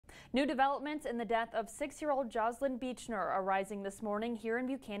New developments in the death of 6-year-old Dustin Beechner are rising this morning here in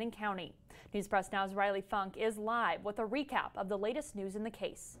Buchanan County. News Press Now's Riley Funk is live with a recap of the latest news in the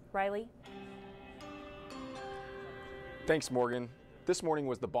case. Riley? Thanks, Morgan. This morning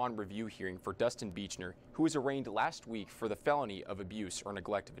was the bond review hearing for Dustin Beechner, who was arraigned last week for the felony of abuse or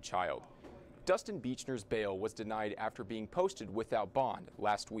neglect of a child. Dustin Beechner's bail was denied after being posted without bond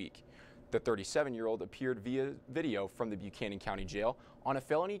last week. The 37-year-old appeared via video from the Buchanan County Jail on a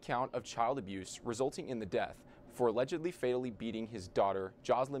felony count of child abuse resulting in the death for allegedly fatally beating his daughter,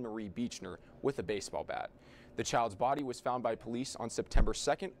 Jocelyn Marie Beechner, with a baseball bat. The child's body was found by police on September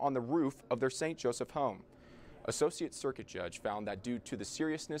 2nd on the roof of their St. Joseph home. Associate Circuit Judge found that due to the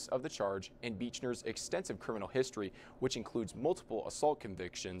seriousness of the charge and Beechner's extensive criminal history, which includes multiple assault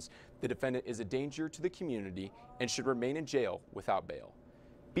convictions, the defendant is a danger to the community and should remain in jail without bail.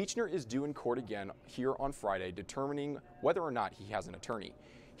 Beechner is due in court again here on Friday, determining whether or not he has an attorney.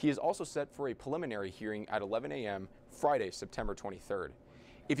 He is also set for a preliminary hearing at 11 a.m. Friday, September 23rd.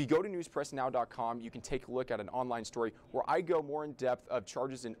 If you go to newspressnow.com, you can take a look at an online story where I go more in depth of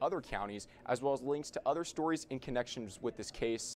charges in other counties, as well as links to other stories in connections with this case.